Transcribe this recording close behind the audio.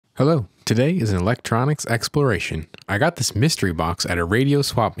Hello, today is an electronics exploration. I got this mystery box at a radio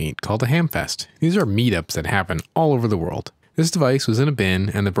swap meet called a Hamfest. These are meetups that happen all over the world. This device was in a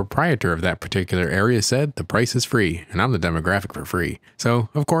bin and the proprietor of that particular area said the price is free and I'm the demographic for free. So,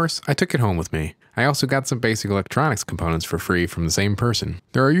 of course, I took it home with me. I also got some basic electronics components for free from the same person.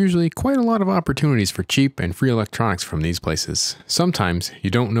 There are usually quite a lot of opportunities for cheap and free electronics from these places. Sometimes you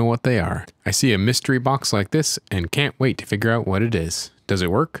don't know what they are. I see a mystery box like this and can't wait to figure out what it is. Does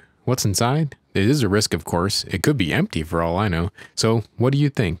it work? What's inside? It is a risk, of course. It could be empty for all I know. So, what do you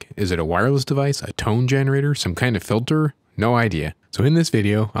think? Is it a wireless device, a tone generator, some kind of filter? No idea. So in this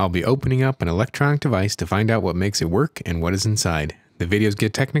video, I'll be opening up an electronic device to find out what makes it work and what is inside. The videos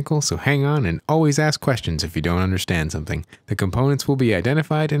get technical, so hang on and always ask questions if you don't understand something. The components will be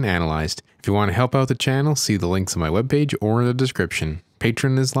identified and analyzed. If you want to help out the channel, see the links on my webpage or in the description.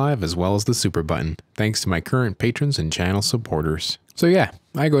 Patreon is live as well as the super button. Thanks to my current patrons and channel supporters. So yeah,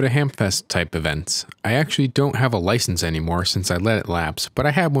 I go to Hamfest type events. I actually don't have a license anymore since I let it lapse, but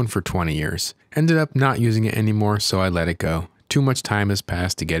I had one for 20 years. Ended up not using it anymore, so I let it go. Too much time has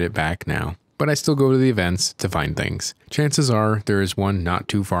passed to get it back now. But I still go to the events to find things. Chances are there is one not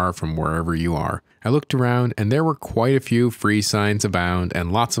too far from wherever you are. I looked around and there were quite a few free signs abound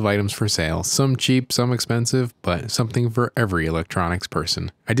and lots of items for sale, some cheap, some expensive, but something for every electronics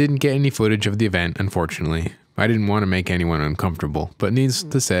person. I didn't get any footage of the event, unfortunately. I didn't want to make anyone uncomfortable, but needless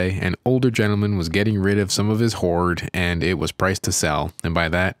to say, an older gentleman was getting rid of some of his hoard and it was priced to sell, and by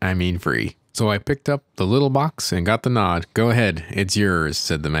that I mean free. So I picked up the little box and got the nod. "Go ahead, it's yours,"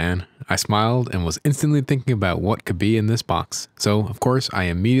 said the man. I smiled and was instantly thinking about what could be in this box. So, of course, I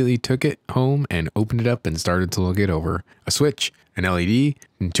immediately took it home and opened it up and started to look it over. A switch, an LED,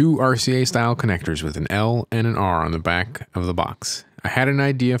 and two RCA style connectors with an L and an R on the back of the box. I had an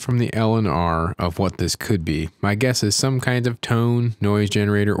idea from the L and R of what this could be. My guess is some kind of tone, noise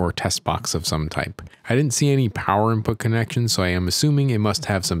generator, or test box of some type. I didn't see any power input connections, so I am assuming it must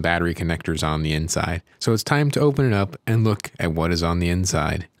have some battery connectors on the inside. So it's time to open it up and look at what is on the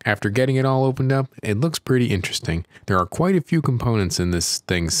inside. After getting it all opened up, it looks pretty interesting. There are quite a few components in this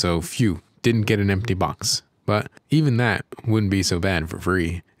thing, so phew, didn't get an empty box. But even that wouldn't be so bad for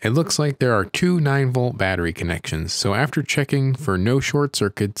free. It looks like there are two 9-volt battery connections, so after checking for no short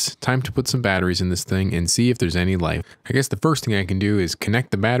circuits, time to put some batteries in this thing and see if there's any life. I guess the first thing I can do is connect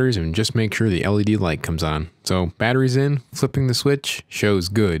the batteries and just make sure the LED light comes on. So batteries in, flipping the switch, shows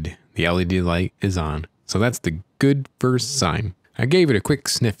good. The LED light is on. So that's the good first sign. I gave it a quick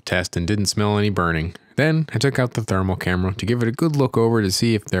sniff test and didn't smell any burning. Then I took out the thermal camera to give it a good look over to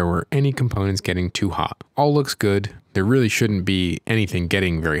see if there were any components getting too hot. All looks good. There really shouldn't be anything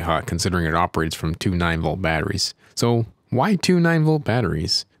getting very hot considering it operates from two 9-volt batteries. So why two 9-volt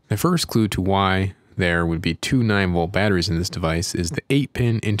batteries? The first clue to why there would be two 9-volt batteries in this device is the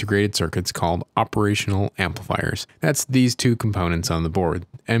 8-pin integrated circuits called operational amplifiers. That's these two components on the board,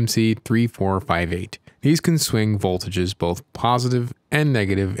 MC3458. These can swing voltages both positive and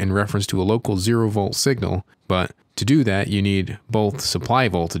negative in reference to a local 0-volt signal, but to do that you need both supply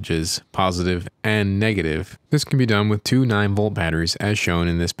voltages, positive and negative. This can be done with two 9-volt batteries as shown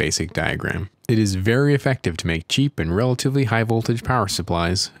in this basic diagram. It is very effective to make cheap and relatively high voltage power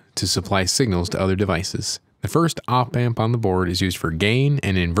supplies to supply signals to other devices. The first op amp on the board is used for gain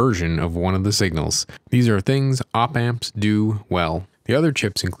and inversion of one of the signals. These are things op amps do well. The other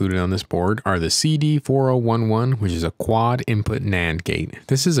chips included on this board are the CD4011, which is a quad input NAND gate.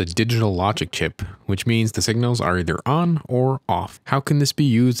 This is a digital logic chip, which means the signals are either on or off. How can this be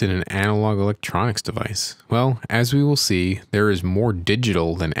used in an analog electronics device? Well, as we will see, there is more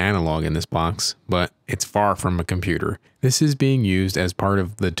digital than analog in this box, but it's far from a computer. This is being used as part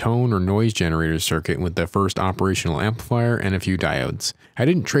of the tone or noise generator circuit with the first operational amplifier and a few diodes. I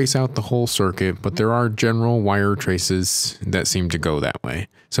didn't trace out the whole circuit, but there are general wire traces that seem to go that way.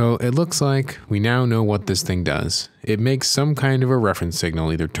 So it looks like we now know what this thing does. It makes some kind of a reference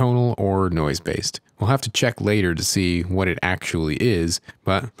signal, either tonal or noise based. We'll have to check later to see what it actually is,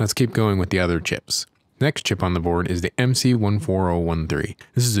 but let's keep going with the other chips. Next chip on the board is the MC14013.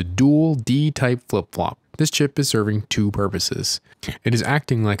 This is a dual D-type flip-flop. This chip is serving two purposes. It is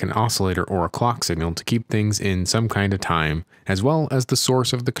acting like an oscillator or a clock signal to keep things in some kind of time, as well as the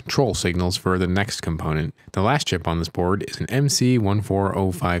source of the control signals for the next component. The last chip on this board is an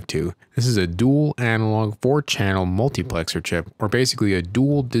MC14052. This is a dual analog 4-channel multiplexer chip, or basically a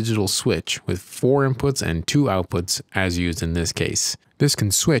dual digital switch with 4 inputs and 2 outputs as used in this case. This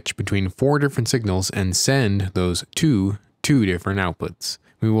can switch between 4 different signals and send those to 2 different outputs.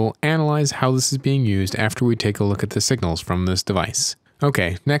 We will analyze how this is being used after we take a look at the signals from this device.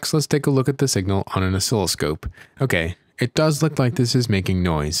 Okay, next let's take a look at the signal on an oscilloscope. Okay, It does look like this is making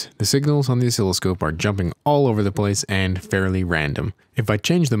noise. The signals on the oscilloscope are jumping all over the place and fairly random. If I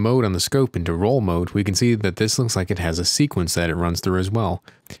change the mode on the scope into roll mode, we can see that this looks like it has a sequence that it runs through as well.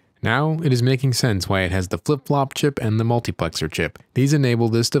 Now it is making sense why it has the flip-flop chip and the multiplexer chip. These enable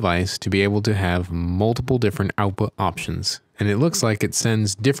this device to be able to have multiple different output options. And it looks like it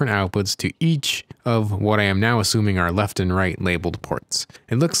sends different outputs to each of what I am now assuming are left and right labeled ports.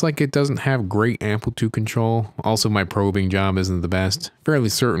 It looks like it doesn't have great amplitude control. Also, my probing job isn't the best. Fairly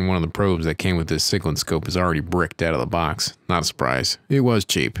certain one of the probes that came with this Siglin scope is already bricked out of the box. Not a surprise. It was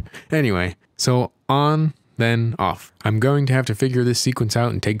cheap. Anyway, so on, then off. I'm going to have to figure this sequence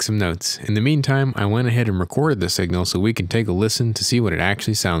out and take some notes. In the meantime, I went ahead and recorded the signal so we can take a listen to see what it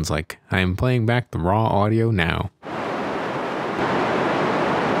actually sounds like. I am playing back the raw audio now.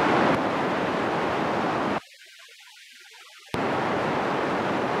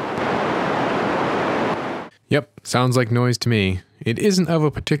 Yep, sounds like noise to me. It isn't of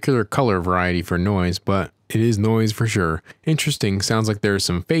a particular color variety for noise, but it is noise for sure. Interesting, sounds like there's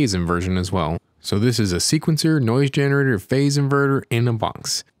some phase inversion as well. So this is a sequencer, noise generator, phase inverter in a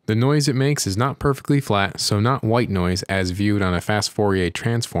box. The noise it makes is not perfectly flat, so not white noise as viewed on a fast Fourier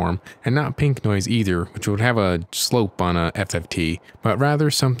transform, and not pink noise either, which would have a slope on a FFT, but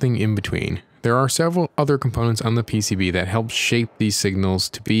rather something in between. There are several other components on the PCB that help shape these signals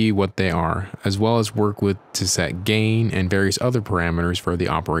to be what they are, as well as work with to set gain and various other parameters for the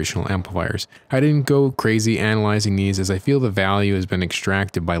operational amplifiers. I didn't go crazy analyzing these as I feel the value has been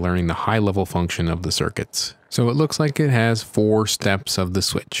extracted by learning the high-level function of the circuits. So it looks like it has 4 steps of the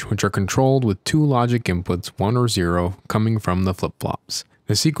switch, which are controlled with 2 logic inputs, 1 or 0, coming from the flip-flops.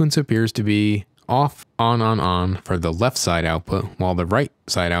 The sequence appears to be off, on for the left side output, while the right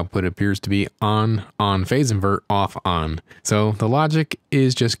side output appears to be on, phase invert, off, on. So the logic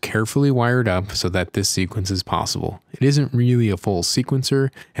is just carefully wired up so that this sequence is possible. It isn't really a full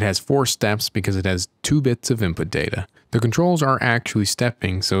sequencer. It has 4 steps because it has 2 bits of input data. The controls are actually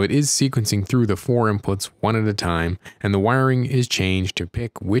stepping, so it is sequencing through the 4 inputs one at a time, and the wiring is changed to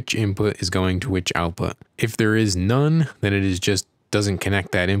pick which input is going to which output. If there is none, then it is just doesn't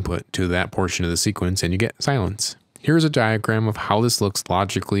connect that input to that portion of the sequence and you get silence. Here's a diagram of how this looks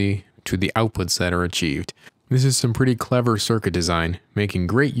logically to the outputs that are achieved. This is some pretty clever circuit design, making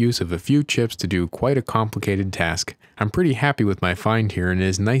great use of a few chips to do quite a complicated task. I'm pretty happy with my find here, and it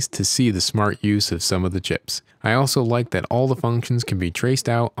is nice to see the smart use of some of the chips. I also like that all the functions can be traced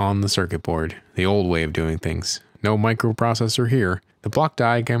out on the circuit board, the old way of doing things. No microprocessor here. The block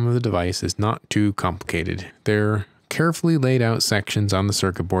diagram of the device is not too complicated. They're carefully laid out sections on the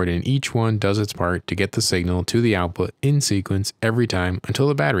circuit board, and each one does its part to get the signal to the output in sequence every time until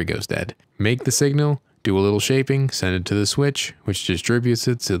the battery goes dead. Make the signal, do a little shaping, send it to the switch, which distributes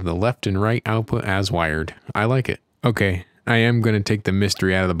it to the left and right output as wired. I like it. Okay, I am going to take the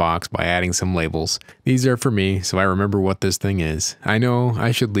mystery out of the box by adding some labels. These are for me, so I remember what this thing is. I know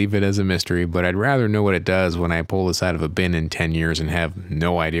I should leave it as a mystery, but I'd rather know what it does when I pull this out of a bin in 10 years and have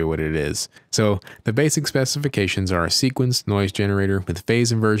no idea what it is. So the basic specifications are a sequenced noise generator with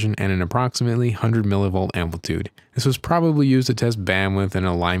phase inversion and an approximately 100 millivolt amplitude. This was probably used to test bandwidth and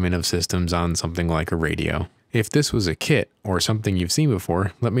alignment of systems on something like a radio. If this was a kit or something you've seen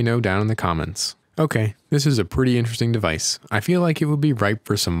before, let me know down in the comments. Okay, this is a pretty interesting device. I feel like it would be ripe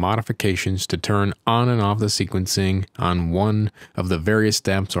for some modifications to turn on and off the sequencing on one of the various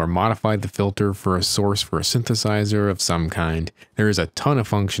steps or modify the filter for a source for a synthesizer of some kind. There is a ton of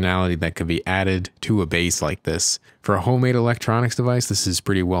functionality that could be added to a base like this. For a homemade electronics device, this is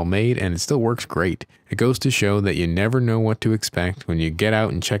pretty well made and it still works great. It goes to show that you never know what to expect when you get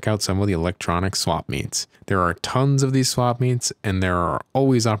out and check out some of the electronic swap meets. There are tons of these swap meets and there are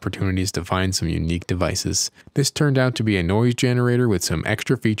always opportunities to find some unique devices. This turned out to be a noise generator with some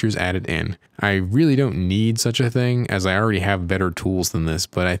extra features added in. I really don't need such a thing as I already have better tools than this,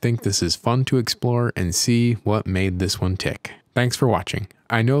 but I think this is fun to explore and see what made this one tick. Thanks for watching.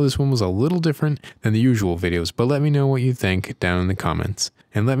 I know this one was a little different than the usual videos, but let me know what you think down in the comments.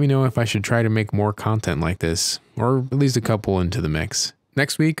 And let me know if I should try to make more content like this, or at least a couple into the mix.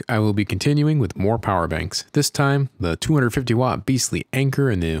 Next week, I will be continuing with more power banks. This time, the 250 watt Beastly Anchor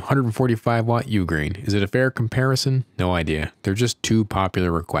and the 145 watt Ugrain. Is it a fair comparison? No idea. They're just 2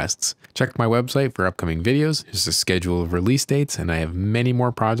 popular requests. Check my website for upcoming videos. There's a schedule of release dates, and I have many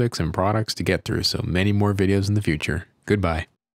more projects and products to get through, so many more videos in the future. Goodbye.